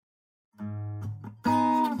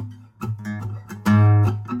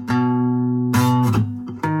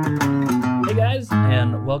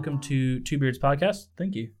welcome to Two Beards Podcast.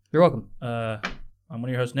 Thank you. You're welcome. I'm one of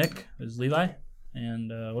your hosts, Nick. This is Levi. And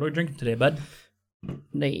what are we drinking today, bud?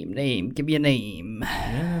 Name. Give me a name.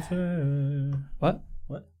 What?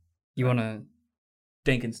 You want to...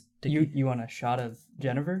 Dinkins. You want a shot of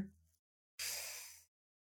Jennifer?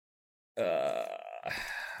 I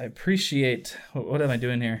appreciate... What am I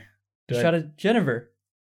doing here? Shot of Jennifer.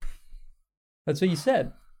 That's what you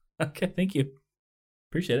said. Okay, thank you.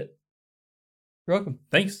 Appreciate it. You're welcome.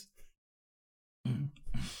 Thanks.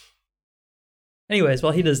 Anyways,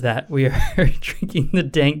 while he does that, we are drinking the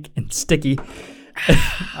Dank and Sticky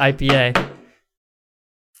IPA.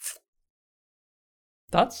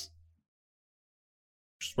 Thoughts?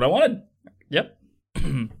 Just what I wanted. Yep.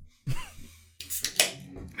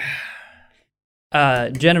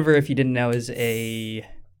 Jennifer, if you didn't know, is a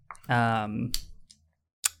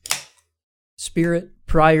spirit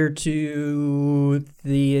prior to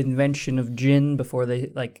the invention of gin. Before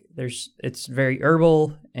it's very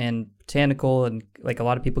herbal and botanical, and like a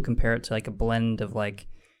lot of people compare it to like a blend of like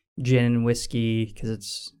gin and whiskey because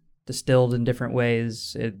it's distilled in different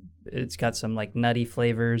ways. It's got some like nutty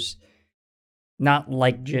flavors, not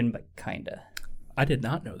like gin, but kinda. I did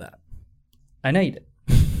not know that. I know you did.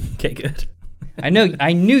 Okay, good. I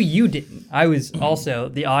knew you didn't. I was also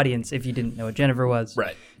the audience if you didn't know what Jennifer was.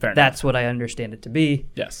 Right. Fair That's what I understand it to be.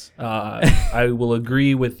 Yes. I will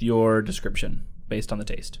agree with your description based on the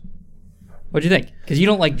taste. What'd you think? Because you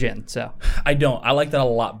don't like gin, so. I don't. I like that a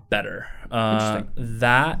lot better. Interesting.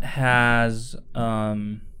 That has...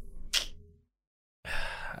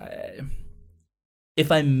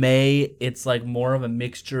 if I may, it's like more of a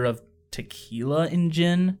mixture of tequila and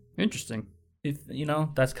gin. Interesting. If you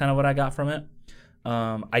know, that's kind of what I got from it.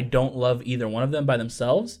 I don't love either one of them by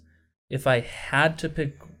themselves. If I had to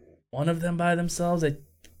pick one of them by themselves, I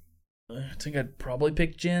think I'd probably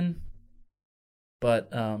pick gin. But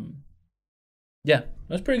yeah,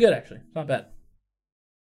 that's pretty good actually. It's not bad.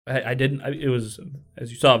 It was,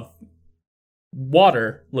 as you saw,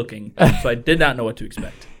 water looking, so I did not know what to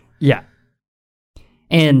expect. Yeah.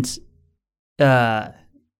 And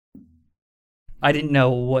I didn't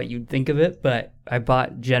know what you'd think of it, but I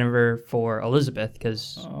bought Jennifer for Elizabeth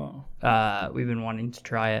because we've been wanting to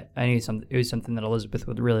try it. I knew it was something that Elizabeth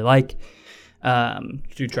would really like.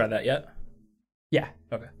 Did you try that yet? Yeah.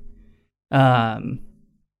 Okay.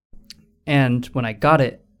 And when I got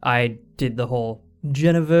it, I did the whole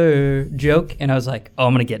Jennifer joke, and I was like, "Oh,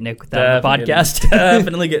 I'm gonna get Nick with that on the podcast."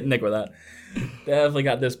 Definitely get Nick with that. Definitely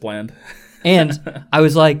got this planned. And I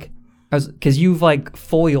was because you've like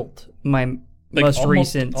foiled my most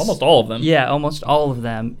recent, almost all of them. Yeah, almost all of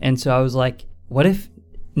them. And so I was like, what if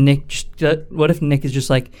Nick is just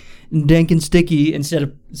like Dank and Sticky instead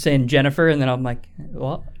of saying Jennifer? And then I'm like,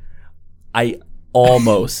 what? I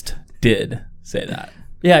almost did say that.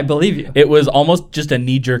 Yeah, I believe you. It was almost just a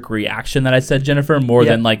knee-jerk reaction that I said Jennifer more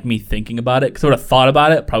than like me thinking about it. Because I would have thought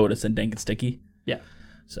about it, probably would have said Dank and Sticky. Yeah.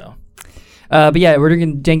 So. But yeah, we're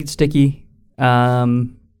drinking Dank and Sticky, part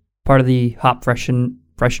of the Hop Freshener?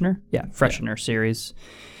 Yeah, Freshener series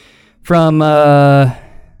from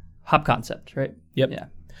Hop Concept, right? Yep.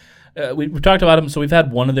 Yeah. We've talked about them, so we've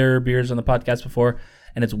had one of their beers on the podcast before,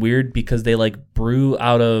 and it's weird because they like brew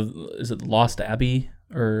out of, is it Lost Abbey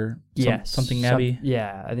or something Abbey?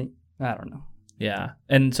 Yeah, I don't know. Yeah,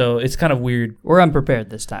 and so it's kind of weird. We're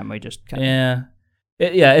unprepared this time. We just kind of...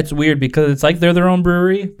 It's weird because it's like they're their own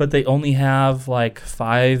brewery, but they only have like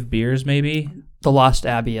 5 beers maybe. The Lost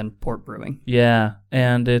Abbey and Port Brewing. Yeah,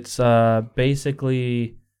 and it's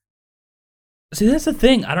basically... See, that's the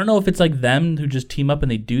thing. I don't know if it's like them who just team up and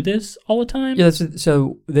they do this all the time. Yeah,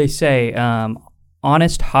 so they say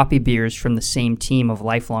honest hoppy beers from the same team of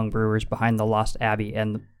lifelong brewers behind the Lost Abbey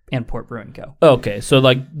and Port Brewing Co. Okay, so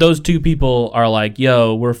like those two people are like,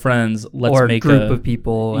 yo, we're friends. Let's make a group of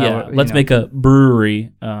people. Yeah, let's make a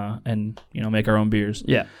brewery and make our own beers.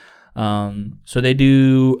 Yeah. So they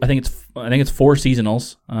do. I think it's 4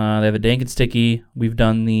 seasonals. They have a Dank and Sticky. We've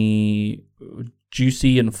done the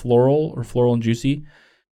Juicy and Floral, or Floral and Juicy,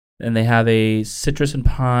 and they have a Citrus and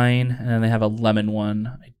Pine, and then they have a Lemon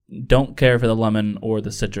one. I don't care for the lemon or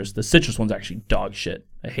the citrus. The citrus one's actually dog shit.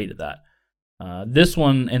 I hated that. This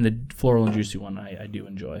one and the Floral and Juicy one I do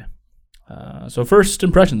enjoy. So first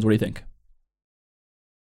impressions, what do you think?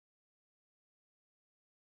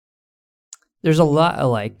 There's a lot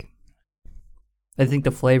of I think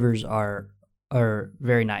the flavors are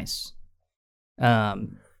very nice.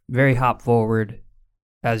 Very hop forward,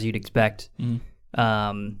 as you'd expect.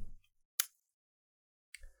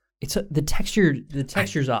 It's the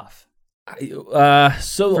texture's off.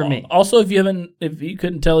 So for me. Also, if you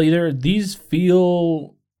couldn't tell either, these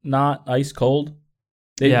feel not ice cold.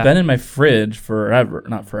 They've been in my fridge forever.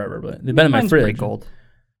 Not forever, but they've been in my fridge. Pretty cold.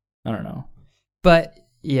 I don't know. But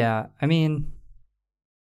yeah, I mean,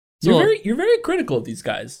 you're very critical of these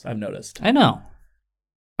guys. I've noticed. I know.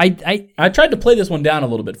 I tried to play this one down a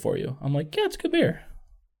little bit for you. I'm like, yeah, it's a good beer.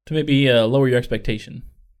 To maybe lower your expectation.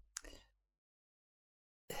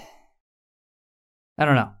 I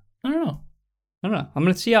don't know. I'm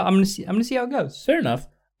gonna see how it goes. Fair enough.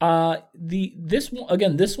 This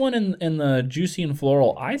one in the juicy and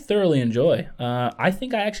floral, I thoroughly enjoy. I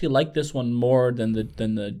think I actually like this one more than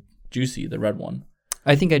the juicy, the red one.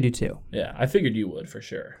 I think I do too. Yeah, I figured you would for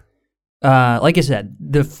sure. Like I said,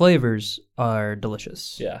 the flavors are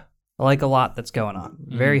delicious. Yeah, I like a lot that's going on.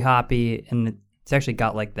 Very hoppy, and it's actually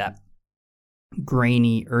got like that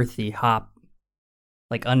grainy, earthy hop,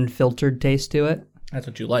 like unfiltered taste to it. That's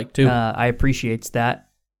what you like too. I appreciate that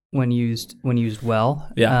when used well.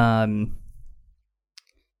 Yeah.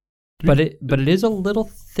 But it is a little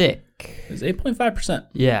thick. It's 8.5%.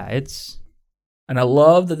 Yeah, it's. And I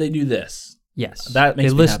love that they do this. Yes, that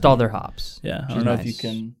makes they me list happy. all their hops. Yeah, I don't know if you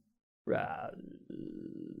can.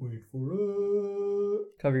 Wait for it.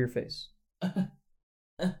 Cover your face.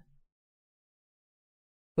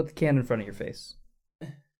 Put the can in front of your face.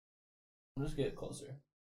 I'll just get it closer.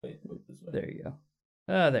 Wait, move this way. There you go.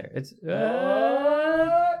 There. It's.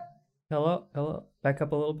 Hello. Back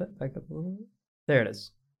up a little bit. There it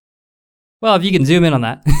is. Well, if you can zoom in on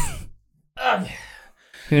that.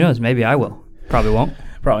 Who knows? Maybe I will. Probably won't.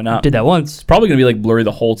 Probably not. Did that once. It's probably gonna be like blurry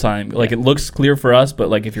the whole time. Like it looks clear for us, but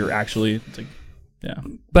like if you're actually, it's like, yeah.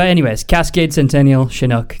 But anyways, Cascade, Centennial,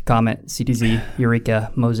 Chinook, Comet, CTZ,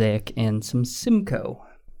 Eureka, Mosaic, and some Simcoe.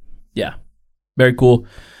 Yeah, very cool.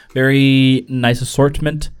 Very nice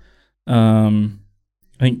assortment. I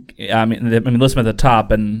mean, listen at the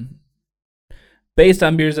top, and based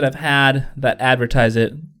on beers that I've had that advertise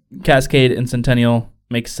it, Cascade and Centennial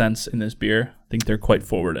makes sense in this beer. I think they're quite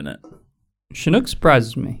forward in it. Chinook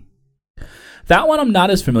surprises me. That one I'm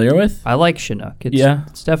not as familiar with. I like Chinook.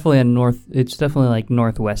 It's definitely It's definitely like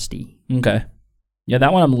northwesty. Okay. Yeah,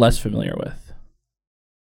 that one I'm less familiar with.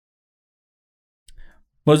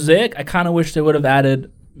 Mosaic, I kind of wish they would have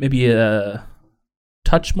added maybe a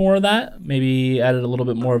touch more of that. Maybe added a little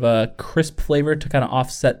bit more of a crisp flavor to kind of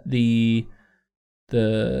offset the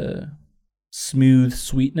smooth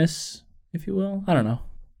sweetness, if you will. I don't know.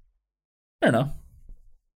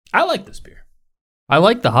 I like this beer. I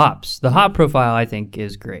like the hops. The hop profile, I think,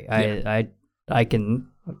 is great. Yeah. I can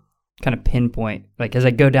kind of pinpoint, like as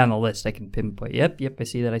I go down the list, I can pinpoint. Yep. I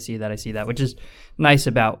see that, which is nice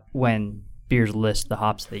about when beers list the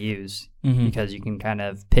hops they use, because you can kind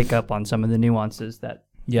of pick up on some of the nuances that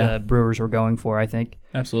the brewers were going for, I think.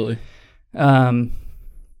 Absolutely.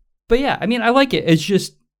 But yeah, I mean, I like it. It's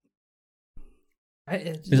just...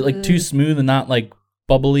 is it like too smooth and not like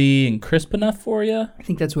bubbly and crisp enough for you? I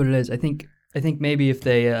think that's what it is. I think maybe if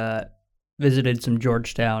they visited some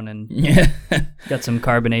Georgetown and got some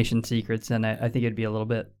carbonation secrets, then I think it'd be a little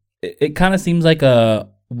bit. It kind of seems like a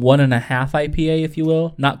 1.5 IPA, if you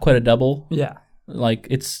will, not quite a double. Yeah, like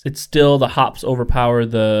it's still the hops overpower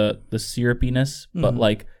the syrupiness, but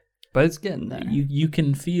it's getting there. You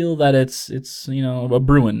can feel that it's a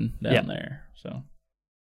brewing down there. So,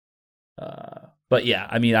 but yeah,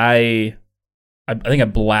 I mean I think I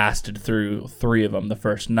blasted through 3 of them the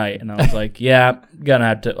first night, and I was like, yeah, gonna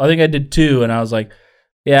have to. I think I did 2, and I was like,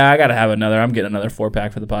 yeah, I gotta have another. I'm getting another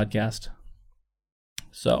 4-pack for the podcast.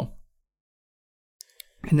 So.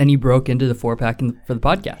 And then you broke into the 4-pack for the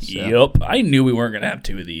podcast. So. Yep. I knew we weren't going to have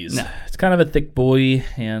 2 of these. No. It's kind of a thick boy,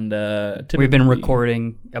 and we've been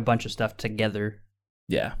recording a bunch of stuff together.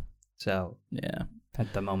 Yeah. So, yeah.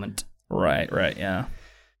 At the moment. Right, yeah.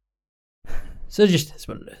 So it just is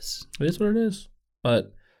what it is. It is what it is.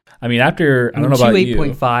 But, I mean, I don't know about you.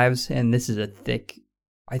 8.5s, and this is a thick.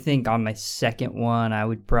 I think on my second one, I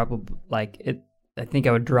would probably, I think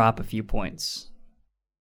I would drop a few points.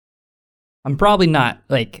 I'm probably not,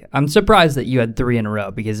 I'm surprised that you had 3 in a row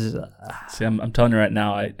because... See, I'm telling you right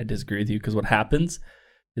now, I disagree with you, because what happens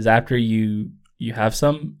is after you have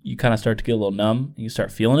some, you kind of start to get a little numb, and you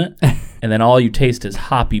start feeling it, and then all you taste is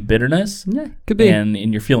hoppy bitterness. Yeah, could be. And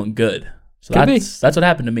you're feeling good. So that's what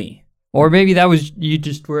happened to me. Or maybe that was, you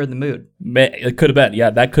just were in the mood. It could have been, yeah,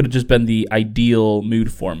 that could have just been the ideal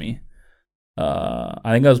mood for me.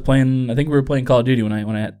 I think we were playing Call of Duty when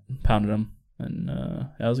I had pounded them. And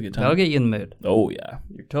that was a good time. That'll get you in the mood. Oh, yeah.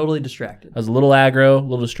 You're totally distracted. I was a little aggro, a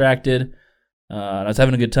little distracted. And I was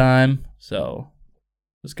having a good time. So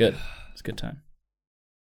it was good. It was a good time.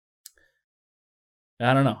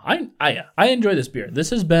 I don't know. I enjoy this beer. This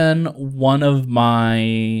has been one of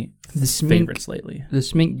my favorites lately. The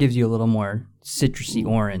Smink gives you a little more citrusy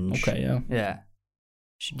orange. Okay, yeah. Yeah.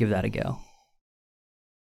 Should give that a go.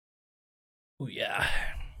 Oh, yeah.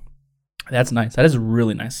 That's nice. That is a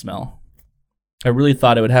really nice smell. I really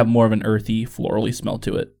thought it would have more of an earthy, florally smell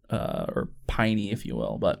to it, or piney, if you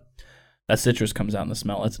will. But that citrus comes out in the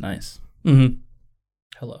smell. It's nice. Mm-hmm.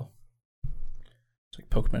 Hello. It's like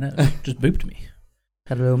poked my nose. Just booped me.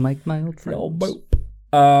 Hello, Mike, my old friend. Oh,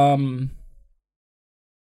 boop.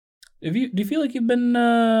 Do you feel like you've been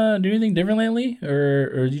doing anything different lately,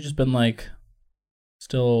 or have you just been like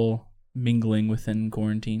still mingling within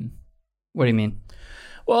quarantine? What do you mean?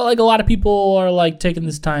 Well, like a lot of people are like taking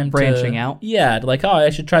this time branching out. Yeah, like, oh, I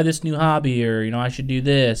should try this new hobby, or I should do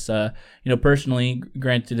this. Personally,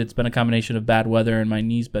 granted, it's been a combination of bad weather and my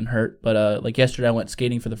knee's been hurt. But like yesterday, I went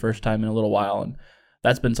skating for the first time in a little while, and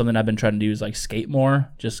that's been something I've been trying to do is like skate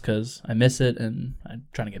more, just because I miss it and I'm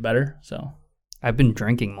trying to get better. So I've been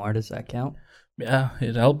drinking more. Does that count? Yeah,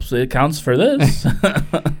 it helps. It counts for this.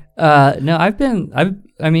 No,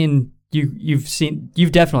 I mean,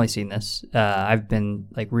 you've definitely seen this. I've been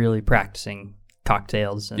like really practicing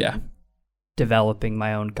cocktails and developing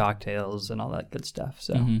my own cocktails and all that good stuff.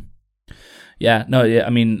 So, I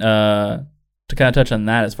mean, to kind of touch on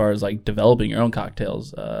that as far as like developing your own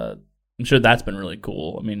cocktails, I'm sure that's been really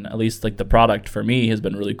cool. I mean, at least like the product for me has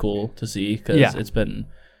been really cool to see because it's been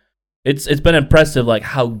impressive like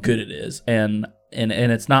how good it is, and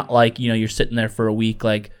it's not like you're sitting there for a week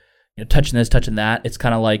like touching this, touching that. It's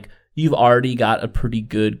kind of like you've already got a pretty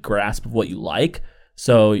good grasp of what you like,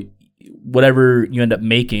 so whatever you end up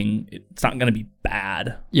making, it's not going to be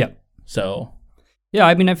bad. So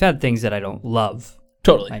I mean, I've had things that I don't love,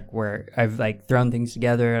 totally, like where I've like thrown things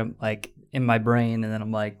together like in my brain, and then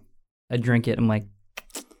I'm like, I drink it, I'm like,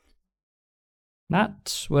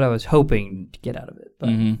 not what I was hoping to get out of it, but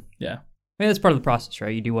I mean, that's part of the process,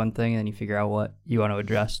 right? You do one thing and then you figure out what you want to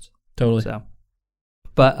adjust. Totally. So,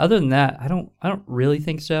 but other than that, I don't really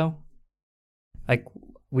think so. Like,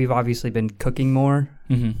 we've obviously been cooking more,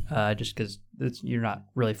 just because you're not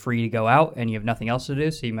really free to go out and you have nothing else to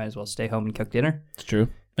do, so you might as well stay home and cook dinner. It's true.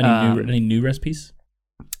 Any new recipes?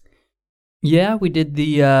 Yeah, we did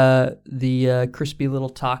the crispy little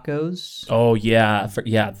tacos. Oh yeah,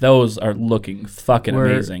 those are looking fucking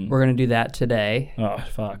amazing. We're gonna do that today. Oh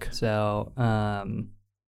fuck. So, and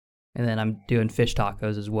then I'm doing fish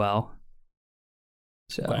tacos as well.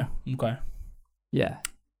 So okay. Yeah,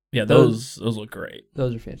 those look great.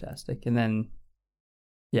 Those are fantastic. And then,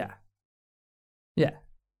 yeah,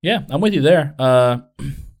 I'm with you there.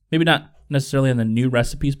 Maybe not necessarily on the new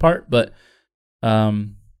recipes part, but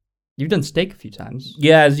you've done steak a few times.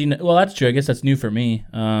 Yeah, as you know, well, that's true. I guess that's new for me.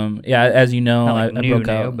 As you know, like I broke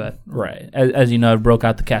out. But right, as you know, I broke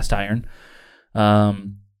out the cast iron.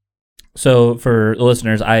 So for the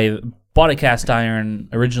listeners, I bought a cast iron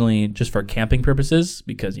originally just for camping purposes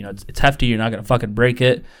because it's hefty. You're not gonna fucking break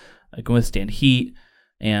it. It can withstand heat,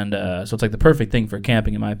 and so it's like the perfect thing for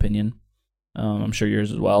camping, in my opinion. I'm sure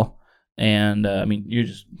yours as well. And I mean, you're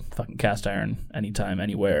just fucking cast iron anytime,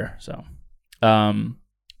 anywhere. So,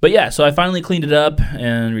 but yeah, so I finally cleaned it up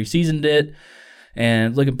and reseasoned it, and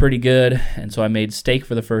it's looking pretty good. And so I made steak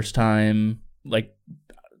for the first time, like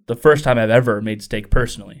the first time I've ever made steak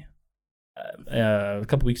personally, a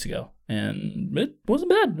couple weeks ago, and it wasn't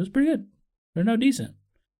bad. It was pretty good. They're now decent,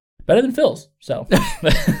 better than Phil's. So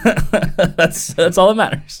that's all that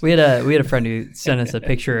matters. We had a friend who sent us a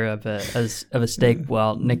picture of a steak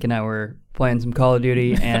while Nick and I were playing some Call of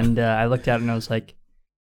Duty, and I looked at it and I was like,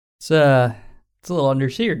 it's a little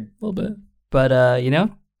under-seared, a little bit, but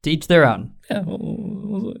to each their own. Yeah.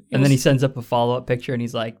 And then he sends up a follow-up picture and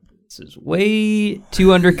he's like, this is way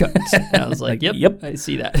too undercut. And I was like, yep, I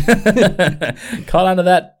see that. Caught onto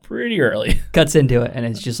that pretty early. Cuts into it and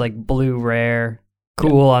it's just like blue rare,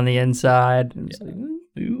 cool on the inside. Like,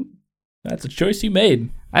 that's a choice you made.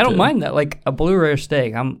 I don't mind that. Like a blue rare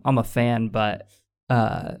steak, I'm a fan, but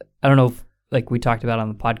I don't know if like we talked about on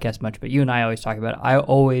the podcast much, but you and I always talk about it. I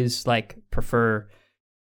always like prefer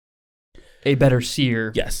a better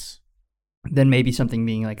sear. Yes. Than maybe something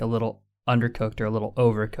being like a little undercooked or a little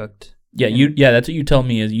overcooked. Yeah, that's what you tell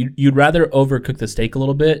me is you'd rather overcook the steak a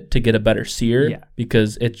little bit to get a better sear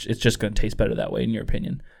because it's just going to taste better that way in your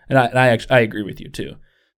opinion. And I agree with you too.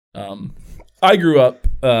 I grew up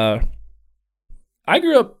my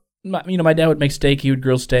dad would make steak, he would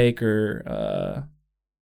grill steak or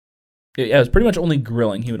it was pretty much only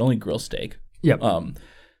grilling. He would only grill steak. Yep.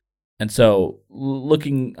 And so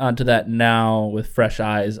looking onto that now with fresh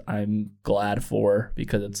eyes, I'm glad for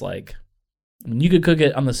because it's like I mean, you could cook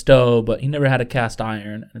it on the stove, but he never had a cast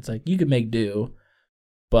iron. And it's like you could make do,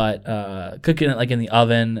 but cooking it like in the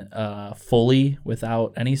oven fully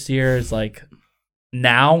without any sear is like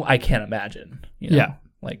now I can't imagine. You know? Yeah.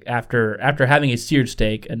 Like after having a seared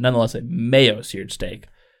steak and nonetheless a mayo seared steak,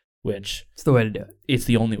 which It's the way to do it. it's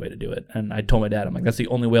the only way to do it. And I told my dad, I'm like, that's the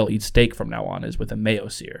only way I'll eat steak from now on is with a mayo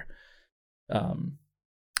sear.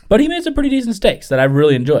 But he made some pretty decent steaks that I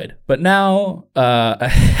really enjoyed. But now,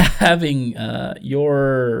 having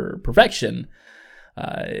your perfection,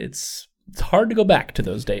 it's hard to go back to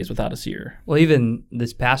those days without a sear. Well, even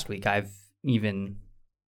this past week, I've even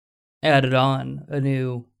added on a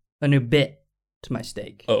new bit to my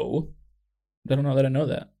steak. Oh, I don't know that I know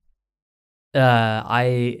that.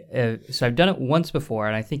 So I've done it once before,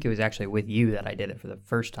 and I think it was actually with you that I did it for the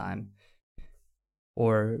first time.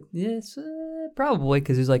 Or yes, probably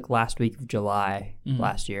because it was like last week of July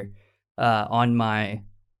last year. On my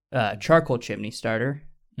charcoal chimney starter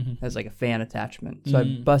has like a fan attachment, so I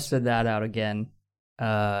busted that out again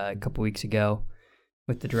a couple weeks ago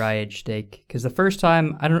with the dry aged steak. Because the first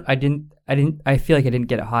time I feel like I didn't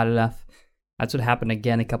get it hot enough. That's what happened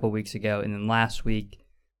again a couple weeks ago, and then last week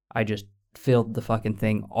I just filled the fucking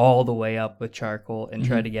thing all the way up with charcoal and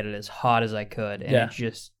tried to get it as hot as I could, and it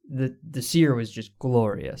just the sear was just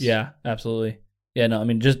glorious. Yeah, absolutely. Yeah, no, I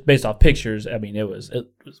mean just based off pictures, I mean it was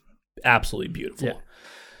absolutely beautiful. Yeah.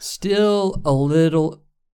 Still a little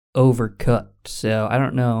overcooked, so I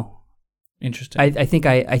don't know. Interesting. I think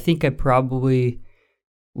I probably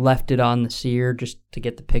left it on the sear just to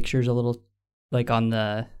get the pictures a little like on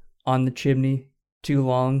the chimney too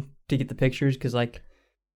long to get the pictures, because like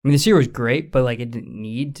I mean the sear was great, but like it didn't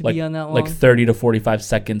need to be on that long. Like 30 to 45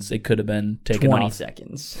 seconds it could have been taken 20 off.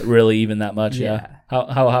 seconds. Really, even that much? Yeah. How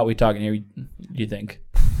hot are we talking here, do you think?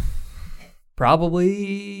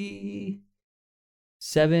 Probably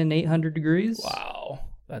 700-800 degrees. Wow.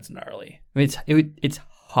 That's gnarly. I mean it's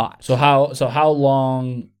hot. So how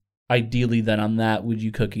long ideally then on that would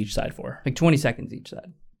you cook each side for? Like 20 seconds each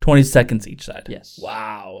side. 20 seconds each side. Yes.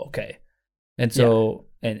 Wow. Okay. And so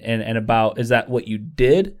and about, is that what you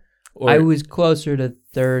did? Or, I was closer to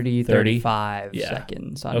 35 Yeah.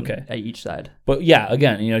 seconds on at each side. but yeah,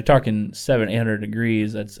 again, you know, talking 700-800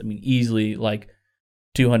 degrees, that's, I mean, easily like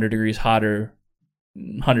 200 degrees hotter,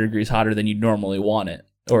 100 degrees hotter than you'd normally want it.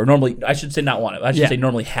 Or normally, I should say not want it. I should say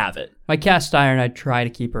normally have it. My cast iron, I try to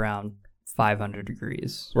keep around 500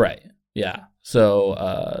 degrees. Right. Yeah. So,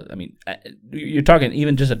 I mean, you're talking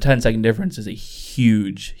even just a 10-second difference is a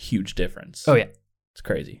huge, huge difference. Oh, yeah. It's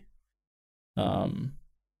crazy.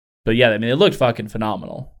 But yeah, I mean, it looked fucking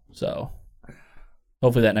phenomenal. So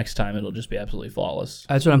hopefully that next time it'll just be absolutely flawless.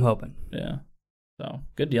 That's what I'm hoping. Yeah. So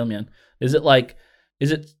good deal, man.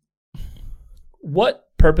 What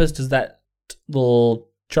purpose does that little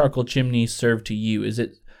charcoal chimney serve to you? Is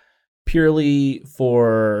it purely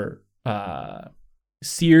for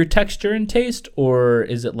sear texture and taste, or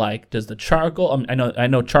is it like, does the charcoal, I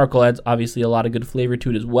know charcoal adds obviously a lot of good flavor to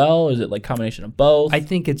it as well. Is it like combination of both? I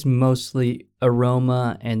think it's mostly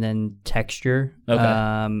aroma and then texture. Okay.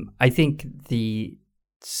 I think the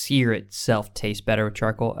sear itself tastes better with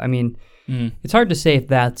charcoal. I mean, it's hard to say if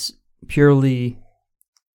that's purely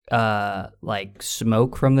like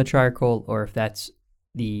smoke from the charcoal, or if that's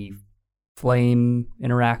the flame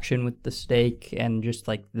interaction with the steak and just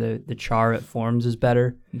like the char it forms is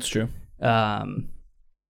better. It's true. Because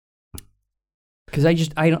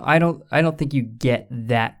I don't think you get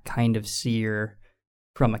that kind of sear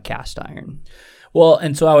from a cast iron. Well,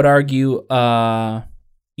 and so I would argue,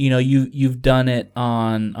 you know, you've done it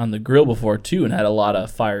on the grill before too, and had a lot of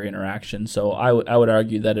fire interaction. So I would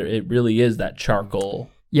argue that it really is that charcoal.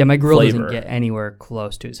 Yeah, my grill flavor. doesn't get anywhere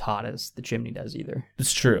close to as hot as the chimney does either.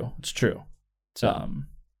 It's true. So,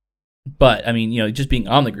 but I mean, you know, just being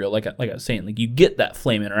on the grill, like I was saying, like you get that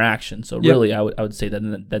flame interaction. So really, I would say that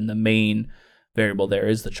then the main variable there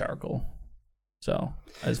is the charcoal. So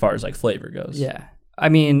as far as like flavor goes, yeah. I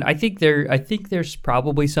mean, I think there's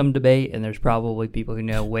probably some debate, and there's probably people who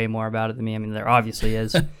know way more about it than me. I mean, there obviously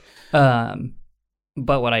is. But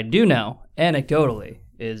what I do know, anecdotally,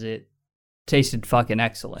 is it tasted fucking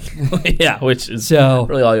excellent. yeah, which is so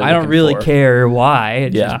really all you're I don't really care why.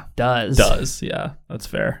 It just does. Yeah, that's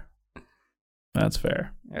fair. That's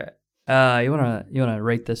fair. All right. You wanna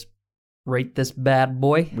rate this bad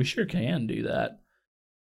boy? We sure can do that.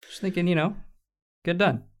 Just thinking, you know, good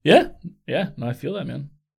done. Yeah. No, I feel that, man.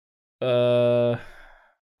 I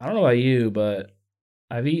don't know about you, but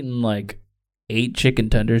I've eaten like 8 chicken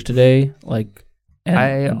tenders today. Like,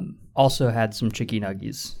 I also had some chicken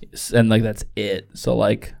nuggies, and like that's it. So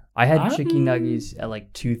like, I had chicken nuggies at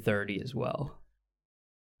like 2:30 as well.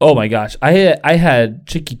 Oh my gosh, I had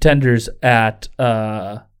chicky tenders at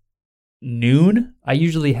noon. I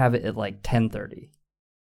usually have it at like 10:30.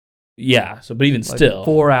 Yeah, so but even Like still,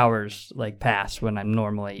 4 hours like past when I'm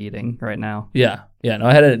normally eating right now. yeah. No,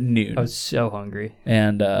 I had it at noon, I was so hungry.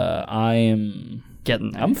 and I'm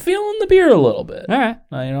Getting there. feeling the beer a little bit. All right.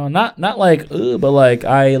 Not like but like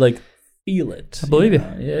I like feel it. I believe you.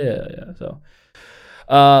 know? Yeah.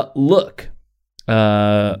 So, look,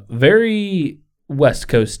 very West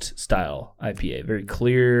Coast style IPA, very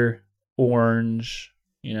clear orange.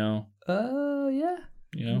 Yeah.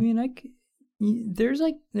 You know. I mean,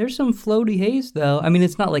 there's some floaty haze though. I mean,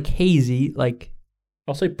 it's not like hazy. Like,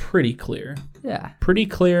 I'll say pretty clear. yeah. Pretty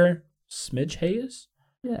clear. Smidge haze.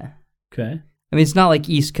 Yeah. Okay. I mean, it's not like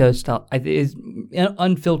East Coast style.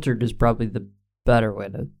 Unfiltered is probably the better way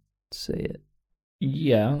to say it.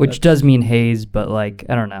 Yeah. Which does mean haze, but like,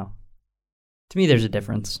 I don't know. To me, there's a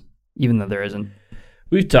difference, even though there isn't.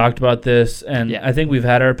 We've talked about this, and Yeah. I think we've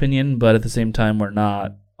had our opinion, but at the same time, we're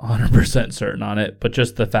not 100% certain on it. But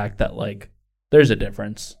just the fact that like there's a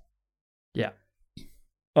difference. Yeah.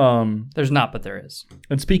 There's not, but there is.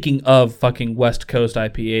 And speaking of fucking West Coast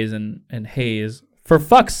IPAs and haze, for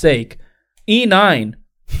fuck's sake, E9,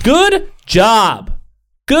 good job.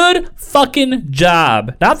 Good fucking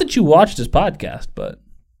job. Not that you watched this podcast, but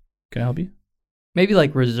can I help you? Maybe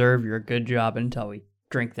like reserve your good job until we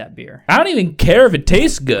drink that beer. I don't even care if it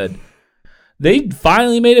tastes good. They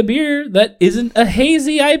finally made a beer that isn't a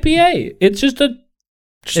hazy IPA. It's just a...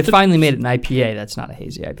 It finally made it an IPA that's not a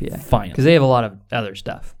hazy IPA. Fine. Because they have a lot of other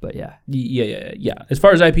stuff, but yeah. Yeah. As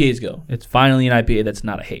far as IPAs go, it's finally an IPA that's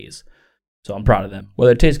not a haze. So I'm proud of them.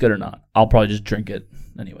 Whether it tastes good or not, I'll probably just drink it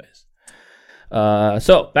anyways.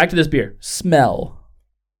 So back to this beer. Smell.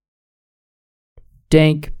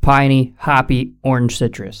 Dank, piney, hoppy, orange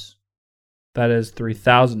citrus. That is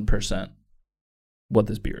 3,000% what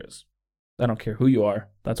this beer is. I don't care who you are.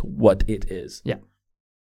 That's what it is. Yeah.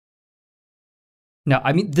 No,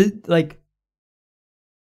 I mean,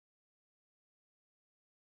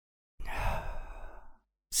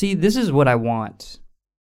 see, this is what I want.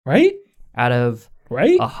 Right? Out of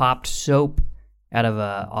Right? a hopped soap, out of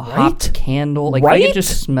a Right? hopped candle. Like, if I Right? could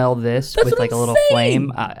just smell this That's with what like a I'm little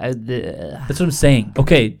saying. flame. That's what I'm saying.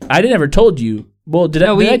 Okay, I never told you. Well, did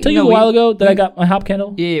No, I tell you a while ago that I got my hop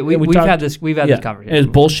candle? Yeah, we've talked- had this conversation. It was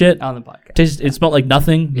bullshit. On the podcast. It smelled like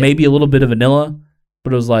nothing. Yeah. Maybe a little bit of vanilla,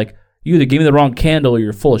 but it was like you either gave me the wrong candle or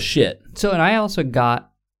you're full of shit. So, and I also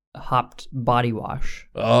got a hopped body wash.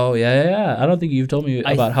 Oh yeah. I don't think you've told me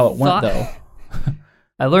I about how it went thought- though.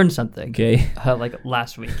 I learned something. Okay. Like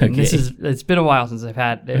last week. And Okay. it's been a while since I've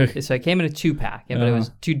had it. So I came in a 2-pack, but it was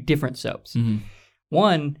 2 different soaps. Mm-hmm.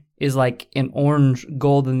 One is like an orange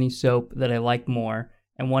goldeny soap that I like more,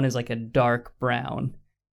 and one is like a dark brown.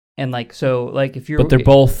 And like, so like if you're, But they're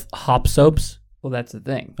both hop soaps. well, that's the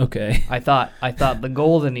thing. Okay. I thought the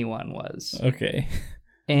goldeny one was, Okay.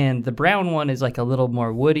 and the brown one is like a little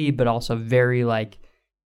more woody, but also very like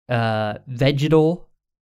vegetal.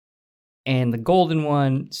 And the golden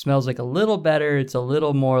one smells like a little better. It's a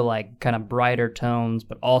little more like kind of brighter tones,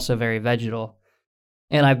 but also very vegetal.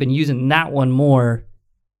 And I've been using that one more.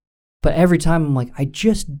 But every time I'm like, I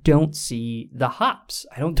just don't see the hops.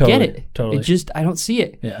 I don't get it. Totally. I don't see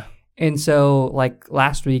it. Yeah. And so like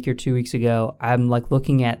last week or 2 weeks ago, I'm like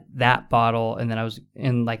looking at that bottle, and then I was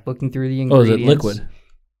looking through the Oh, ingredients. is it liquid?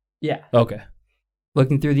 Yeah. Okay.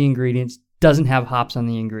 Looking through the ingredients, doesn't have hops on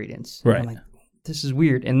the ingredients. Right. I'm like, this is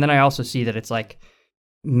weird. And then I also see that it's like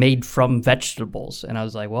made from vegetables, and I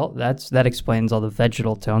was like, well, that explains all the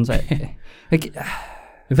vegetal tones. Like,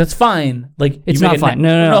 If that's fine, like it's you make not it fine.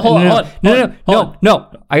 No. Hold on.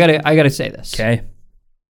 No. I gotta say this. Okay.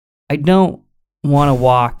 I don't want to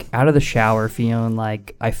walk out of the shower feeling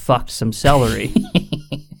like I fucked some celery.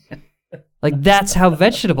 Like, that's how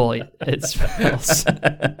vegetable it smells.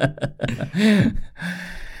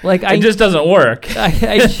 Like, It just doesn't work.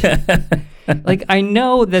 Like, I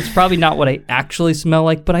know that's probably not what I actually smell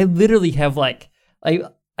like, but I literally have like, I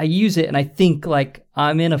use it and I think like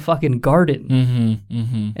I'm in a fucking garden,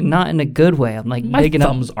 and not in a good way. I'm like My digging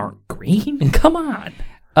thumbs aren't green. Come on.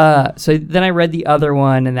 So then I read the other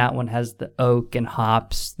one, and that one has the oak and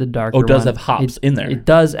hops, the darker. Oh, it does one. have hops in there. It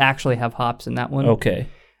does actually have hops in that one. Okay.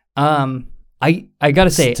 I gotta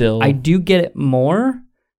say, Still. I do get it more,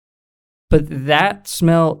 but that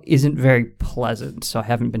smell isn't very pleasant, so I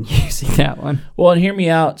haven't been using that one. Well, and hear me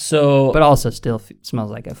out. So, But also still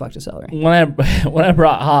smells like I fucked a celery. when I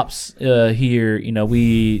brought hops here,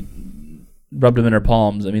 we rubbed them in our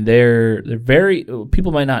palms. I mean, they're very.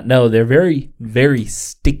 People might not know they're very, very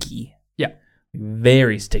sticky. Yeah.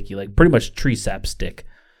 Very sticky, like pretty much tree sap stick.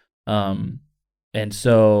 And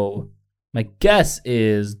so my guess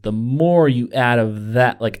is the more you add of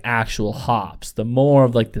that, like actual hops, the more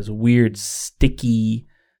of like this weird stickiness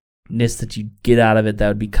that you get out of it that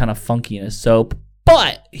would be kind of funky in a soap.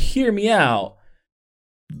 But hear me out.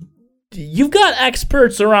 You've got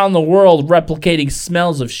experts around the world replicating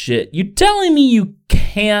smells of shit. You telling me you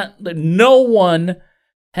can't, no one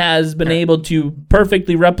has been able to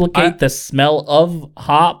perfectly replicate the smell of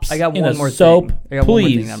hops I got in one a more soap? thing. I got one more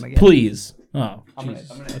thing I'm gonna get. Please. Oh, I'm gonna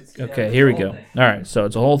okay, here we go. All right, so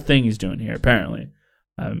it's a whole thing he's doing here, apparently.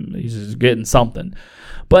 He's just getting something.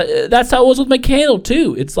 But that's how it was with my candle,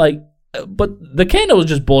 too. It's like, but the candle was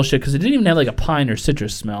just bullshit because it didn't even have like a pine or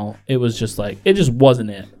citrus smell. It was just like, it just wasn't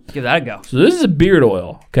it. Give that a go. So this is a beard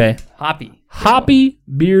oil, okay? Hoppy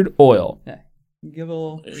beard oil. Yeah. Give a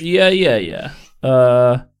little. Yeah.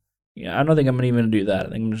 Yeah, I don't think I'm even going to do that. I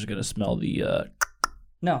think I'm just going to smell the...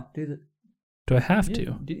 No, do the... Do I have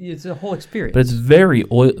to? It's a whole experience. But it's very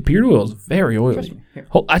oil. Beard oil is very oily. Trust me. Here.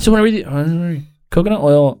 I just want to read it. Coconut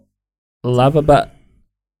oil, lava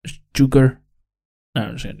sugar. No,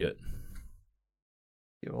 I'm just going to do it.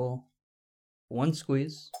 Give a little one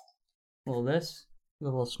squeeze, a little this, give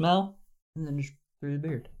a little smell, and then just through the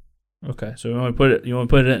beard. Okay, so you want to put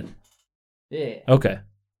it in? Yeah. Okay.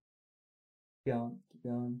 Keep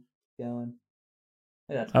going. Yeah,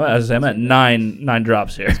 I'm at nine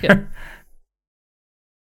drops here.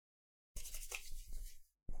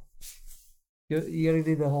 You gotta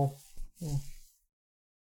do the whole.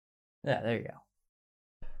 Yeah, there you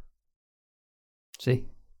go. See?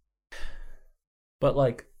 But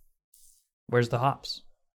like, Where's the hops?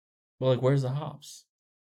 well, like, where's the hops?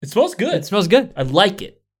 It smells good. It smells good. I like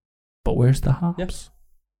it. But where's the hops? Yes.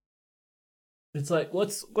 It's like, what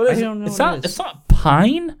is I it? don't know It's what not. it is. It's not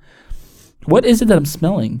pine. What is it that I'm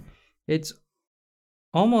smelling? It's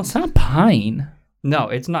almost It's not pine. no.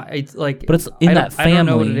 It's not. It's like, But it's in that I don't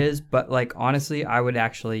know what it family. is, but like honestly, I would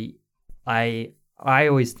actually, I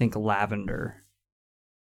always think lavender.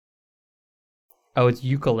 Oh, it's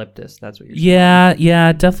eucalyptus. That's what you're saying.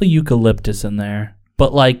 Yeah, definitely eucalyptus in there.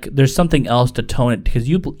 But like, there's something else to tone it because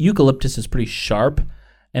eucalyptus is pretty sharp,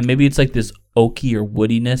 and maybe it's like this oaky or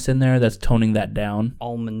woodiness in there that's toning that down.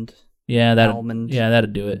 Almond. Yeah, Almond.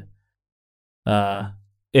 that'd do it.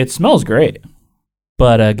 It smells great,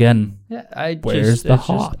 but again, Yeah, where's the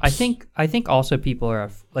hops? I think also people are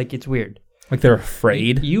like, it's weird. like they're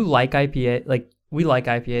afraid. You like IPA, like we like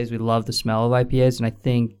IPAs. We love the smell of IPAs, and I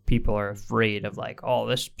think people are afraid of like, oh,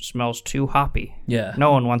 this smells too hoppy. Yeah.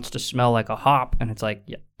 No one wants to smell like a hop, and it's like,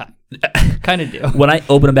 yeah, kind of do. When I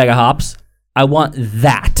open a bag of hops, I want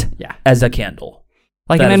that Yeah. as a candle.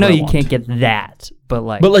 Like, That and I is know what I you want. can't get that, but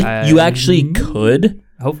like, you actually could.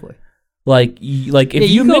 hopefully. Like if Yeah,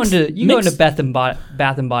 you go mix, into Bath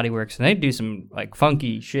and Body Works, and they do some like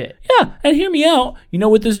funky shit. yeah, and hear me out. You know,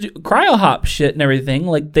 with this cryo hop shit and everything,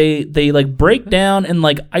 like they like break down and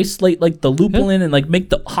like isolate like the lupulin and like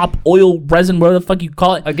make the hop oil resin, whatever the fuck you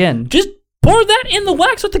call it. Again, Just pour that in the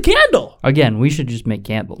wax with the candle. we should just make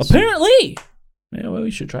candles. Apparently, yeah, well,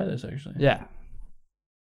 we should try this actually. Yeah.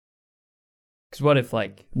 Because what if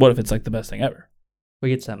like What if it's like the best thing ever? we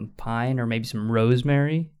get some pine or maybe some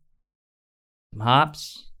rosemary, some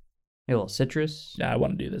hops, maybe a little citrus. Yeah, I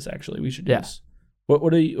want to do this actually. We should do Yeah. this.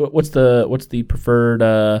 What's the preferred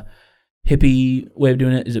hippie way of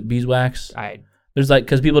doing it? Is it beeswax? There's like,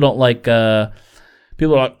 because people don't like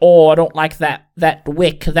people are like, oh, I don't like that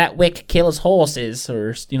wick. That wick kills horses,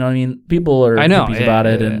 or you know what I mean. People are I know, hippies yeah, about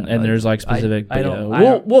it, yeah, and yeah. there's like specific. I but, don't- yeah, I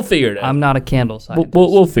don't- we'll figure it out. I'm not a candle scientist.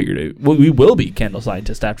 We'll figure it out. We will be candle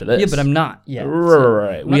scientists after this. Yeah, but I'm not yet.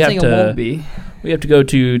 Right. I'm not saying I won't be. We have to go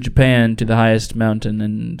to Japan to the highest mountain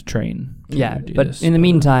and train. to Yeah, do but this. in the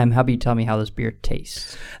meantime, how about you tell me how this beer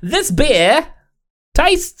tastes? This beer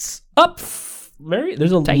tastes up very.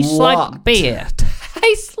 There's a Tastes lot. like beer.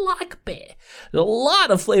 Tastes like beer. There's a lot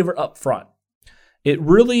of flavor up front. It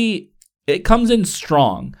comes in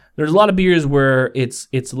strong. There's a lot of beers where it's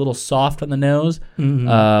a little soft on the nose,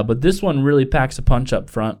 but this one really packs a punch up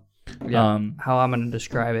front. Yeah. How I'm going to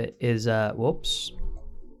describe it is, whoops.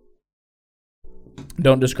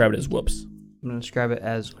 Don't describe it as whoops. I'm going to describe it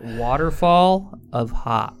as waterfall of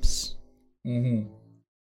hops.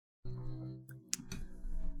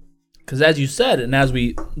 Because as you said, and as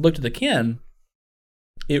we looked at the can,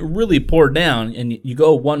 it really poured down, and you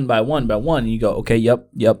go one by one by one, and you go, okay, yep.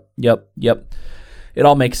 It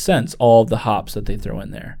all makes sense, all of the hops that they throw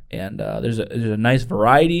in there. And there's a nice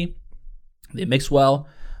variety. They mix well.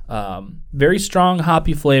 Very strong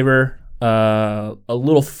hoppy flavor. A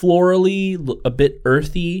little florally, a bit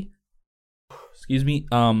earthy. Excuse me.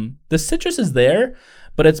 The citrus is there,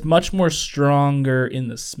 but it's much more stronger in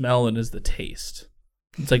the smell than is the taste.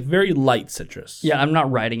 It's like very light citrus. Yeah, I'm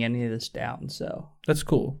not writing any of this down, so That's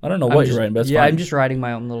cool. I don't know what you're writing, but that's fine. I'm just writing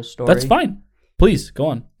my own little story. That's fine. Please, go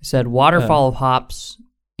on. It said, waterfall of hops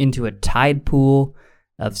into a tide pool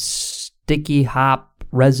of sticky hop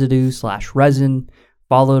residue/resin,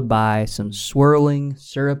 followed by some swirling,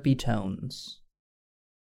 syrupy tones.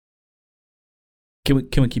 Can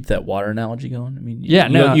we keep that water analogy going? I mean,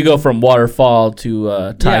 you go from waterfall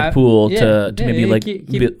to tide pool to maybe like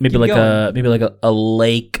a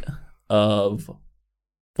lake of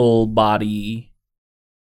full body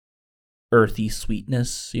earthy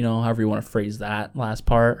sweetness. You know, however you want to phrase that last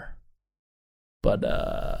part. But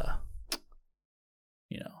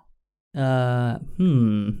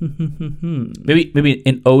maybe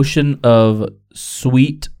an ocean of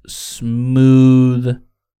sweet, smooth.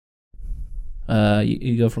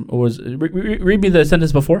 You go from read me the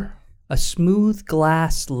sentence before. A smooth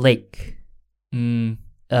glass lake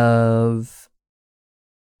of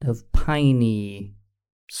piney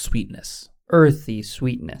sweetness, earthy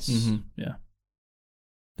sweetness. Mm-hmm. Yeah,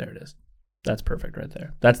 there it is. That's perfect right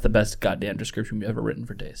there. That's the best goddamn description you've ever written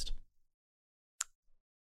for taste.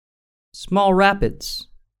 Small rapids.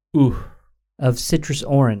 Ooh. Of citrus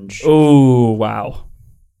orange. Oh, wow.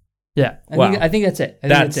 Yeah. I think that's it.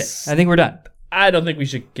 That's it. I think we're done. I don't think we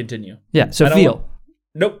should continue. Yeah, so feel.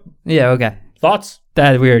 Nope. Yeah, okay. Thoughts? We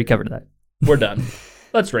already covered that. We're done.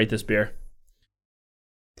 Let's rate this beer.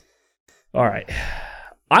 All right.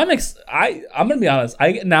 I'm gonna be honest.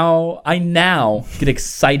 I now get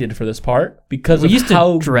excited for this part because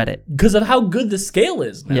to dread it because of how good the scale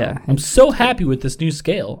is now. Yeah, I'm so happy with this new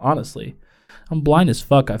scale. Honestly, I'm blind as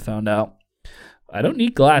fuck. I found out. I don't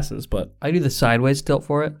need glasses, but I do the sideways tilt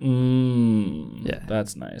for it. Yeah,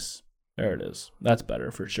 that's nice. There it is. That's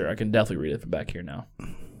better for sure. I can definitely read it from back here now.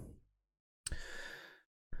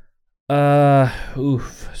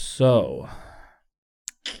 So.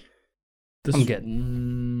 I'm good.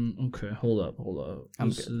 Okay, hold up.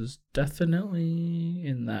 This is definitely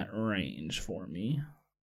in that range for me.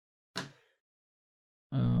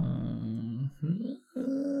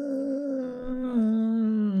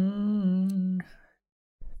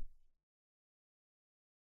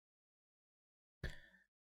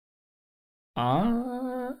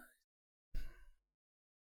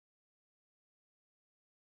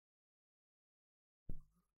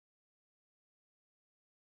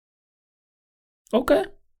 Okay.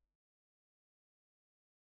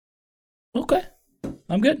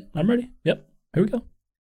 I'm good. I'm ready. Yep. Here we go.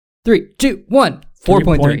 3, 2, 1.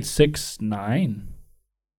 4.3. 3.69.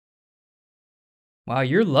 Wow,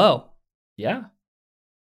 you're low. Yeah.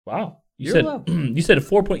 Wow. You're low. You said a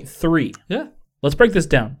 4.3. Yeah. Let's break this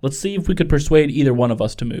down. Let's see if we could persuade either one of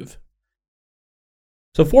us to move.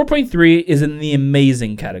 So 4.3 is in the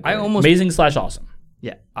amazing category. Amazing/awesome.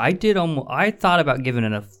 Yeah, I thought about giving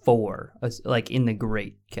it a 4, like in the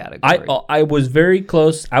great category. I was very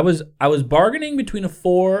close. I was bargaining between a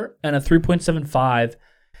 4 and a 3.75,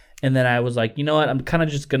 and then I was like, you know what? I'm kind of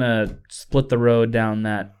just gonna split the road down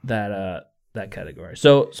that category.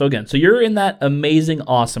 So you're in that amazing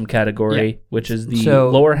awesome category, which is the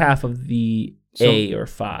lower half of the A or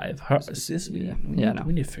 5.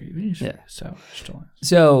 We need to figure.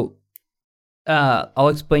 So I'll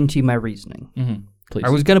explain to you my reasoning. Mm-hmm. Please. I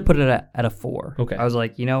was going to put it at a 4. Okay. I was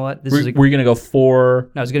like, you know what? We're going to go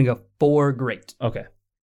 4. No, I was going to go 4 great. Okay.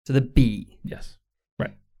 So the B. Yes.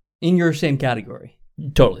 Right. In your same category.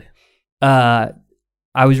 Totally. I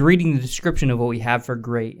was reading the description of what we have for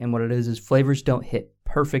great, and what it is flavors don't hit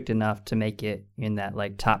perfect enough to make it in that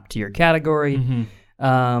like top tier category.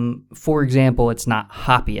 Mm-hmm. For example, it's not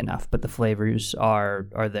hoppy enough, but the flavors are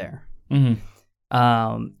there. Mm-hmm.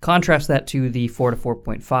 Contrast that to the 4 to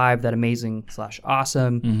 4.5, that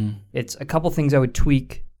amazing/awesome. Mm-hmm. It's a couple things I would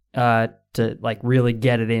tweak to like really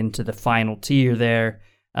get it into the final tier there.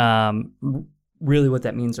 Really what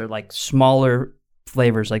that means are like smaller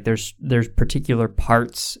flavors. Like there's particular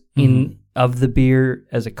parts of the beer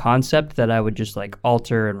as a concept that I would just like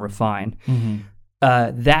alter and refine. Mm-hmm.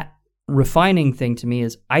 That refining thing to me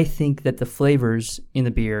is I think that the flavors in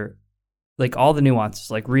the beer, like all the nuances,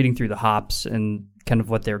 like reading through the hops and kind of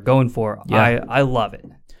what they're going for, I love it.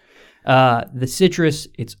 The citrus,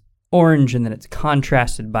 it's orange, and then it's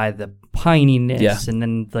contrasted by the pininess, and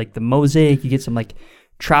then like the mosaic, you get some like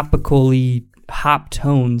tropical-y hop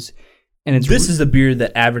tones. And this is a beer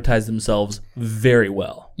that advertised themselves very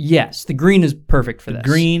well. Yes, the green is perfect for this.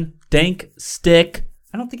 Green, dank, stick.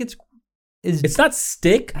 I don't think it's not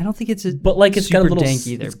stick. I don't think it's but like it's got a little dank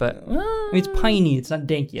either. But I mean, it's piney. It's not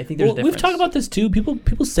danky. I think there's a difference. We've talked about this too.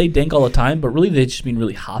 People say dank all the time, but really they just mean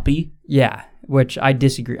really hoppy. Yeah, which I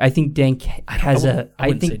disagree. I think dank has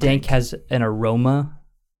has an aroma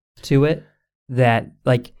to it that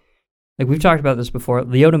like we've talked about this before.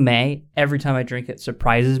 Leota May, every time I drink it,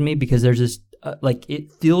 surprises me because there's this like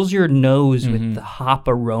it fills your nose with the hop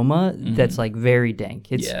aroma that's like very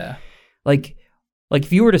dank. It's like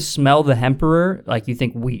if you were to smell the Hemperor, like you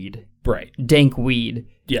think weed, right? Dank weed.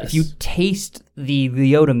 Yes. If you taste the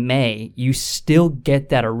Leota May, you still get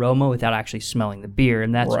that aroma without actually smelling the beer,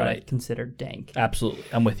 and that's what I consider dank. Absolutely,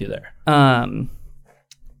 I'm with you there.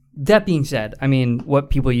 That being said, I mean, what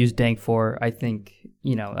people use dank for, I think,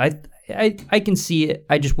 you know, I can see it.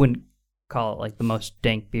 I just wouldn't call it like the most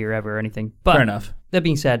dank beer ever or anything. But fair enough. That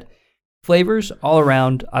being said, flavors all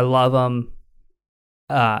around, I love them.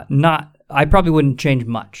 I probably wouldn't change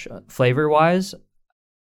much flavor wise.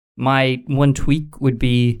 My one tweak would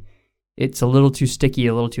be it's a little too sticky,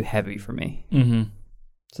 a little too heavy for me. Mm-hmm.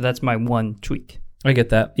 So that's my one tweak. I get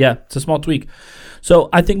that. Yeah, it's a small tweak. So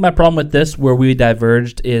I think my problem with this, where we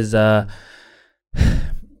diverged, is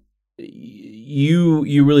you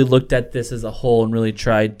really looked at this as a whole and really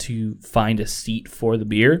tried to find a seat for the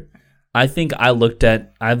beer. I think I've looked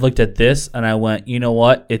at this and I went, you know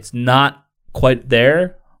what? It's not quite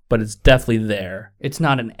there, but it's definitely there. It's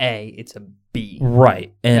not an A, it's a B.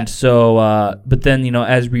 Right. And so, but then, you know,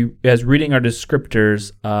 as reading our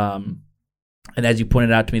descriptors, and as you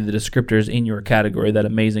pointed out to me, the descriptors in your category, that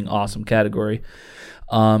amazing, awesome category,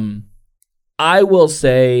 I will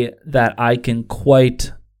say that I can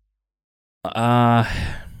quite, I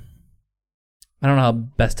don't know how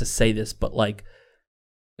best to say this, but like,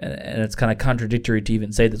 and it's kind of contradictory to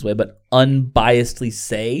even say it this way, but unbiasedly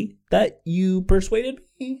say that you persuaded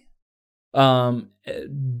me.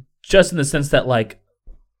 Just in the sense that, like,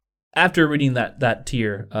 after reading that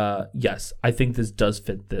tier, yes, I think this does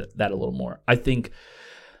fit that a little more. I think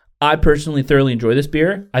I personally thoroughly enjoy this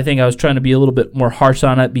beer. I think I was trying to be a little bit more harsh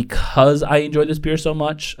on it because I enjoy this beer so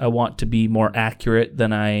much. I want to be more accurate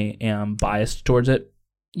than I am biased towards it.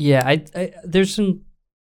 Yeah, I there's some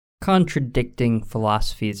contradicting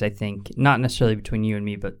philosophies, I think, not necessarily between you and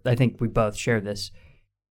me, but I think we both share this.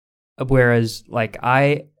 Whereas, like,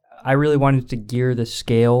 I really wanted to gear the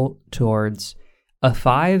scale towards a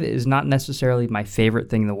 5 is not necessarily my favorite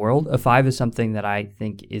thing in the world. A 5 is something that I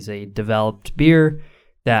think is a developed beer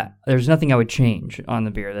that there's nothing I would change on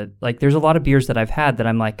the beer. That, like, there's a lot of beers that I've had that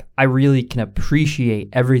I'm like, I really can appreciate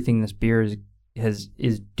everything this beer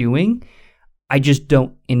is doing. I just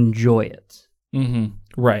don't enjoy it. Mm-hmm.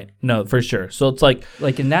 Right. No, for sure. So it's like,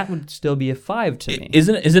 and that would still be a 5 to me.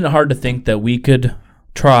 Isn't it hard to think that we could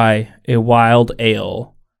try a wild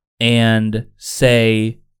ale and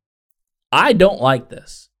say, I don't like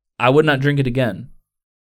this. I would not drink it again.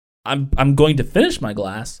 I'm going to finish my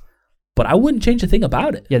glass, but I wouldn't change a thing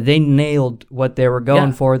about it. Yeah, they nailed what they were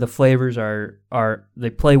going for. The flavors are they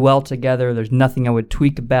play well together. There's nothing I would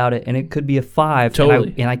tweak about it, and it could be a 5.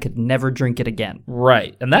 Totally. And I could never drink it again.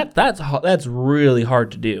 Right, and that's really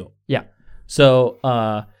hard to do. Yeah. So,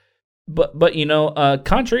 but you know,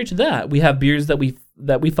 contrary to that, we have beers that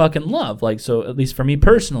we fucking love. Like, so at least for me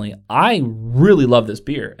personally, I really love this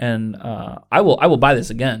beer, and I will buy this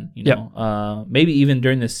again. You know, maybe even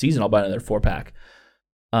during this season, I'll buy another 4-pack.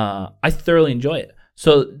 I thoroughly enjoy it.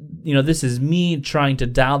 So, you know, this is me trying to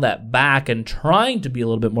dial that back and trying to be a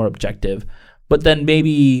little bit more objective, but then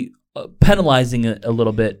maybe penalizing it a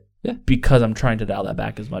little bit because I'm trying to dial that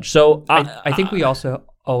back as much. So I think we also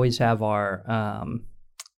always have our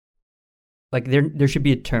like there should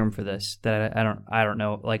be a term for this that I don't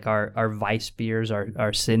know, like our vice beers,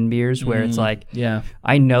 our sin beers, where it's like,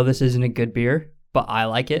 I know this isn't a good beer, but I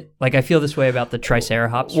like it. Like, I feel this way about the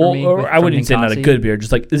Tricerahops for me. Or I wouldn't say not a good beer,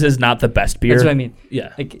 just like, this is not the best beer. That's what I mean.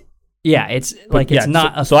 Yeah. Like, yeah, it's like, it's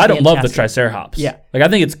not so I don't love the Tricerahops. Yeah. Like, I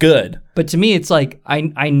think it's good. But to me, it's like, I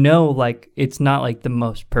know, like, it's not like the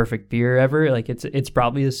most perfect beer ever. Like, it's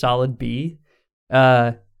probably a solid B.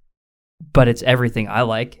 But it's everything I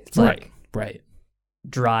like. It's like, right.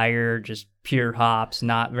 Drier, just pure hops,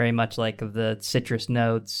 not very much like of the citrus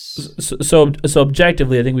notes. So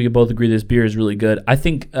objectively, I think we could both agree this beer is really good. I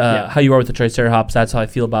think how you are with the Tricerahops, that's how I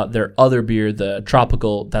feel about their other beer, the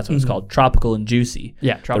Tropical. That's what it's called, Tropical and Juicy.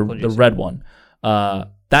 Yeah, Tropical the red one.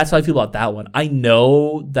 That's how I feel about that one. I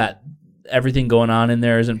know that everything going on in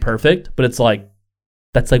there isn't perfect, but it's like,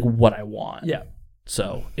 that's like what I want. Yeah.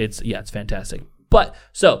 So it's fantastic. But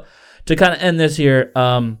so to kind of end this here,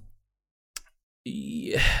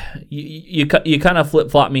 you kind of flip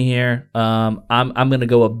flop me here. I'm gonna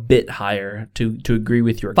go a bit higher to agree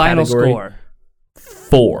with your final category. Score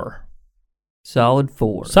 4. Solid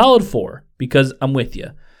 4 because I'm with you.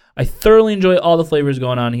 I thoroughly enjoy all the flavors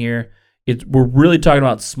going on here. we're really talking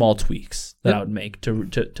about small tweaks that Yep. I would make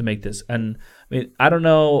to make this. And I mean, I don't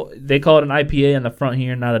know. They call it an IPA in the front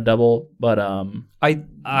here, not a double, but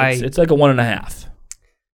it's like a 1.5.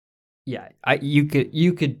 Yeah, you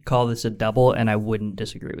could call this a double, and I wouldn't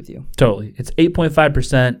disagree with you. Totally. It's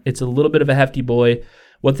 8.5%. It's a little bit of a hefty boy.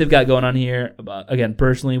 What they've got going on here, again,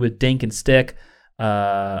 personally, with Dink and Stick,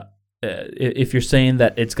 if you're saying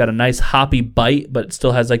that it's got a nice hoppy bite, but it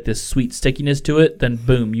still has like this sweet stickiness to it, then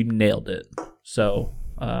boom, you nailed it. So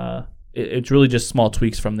it's really just small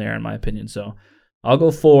tweaks from there, in my opinion. So I'll go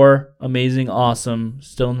 4. Amazing, awesome.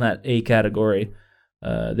 Still in that A category.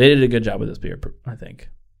 They did a good job with this beer, I think.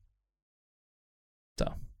 So,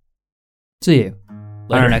 See you on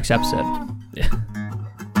later. our next episode. Yeah.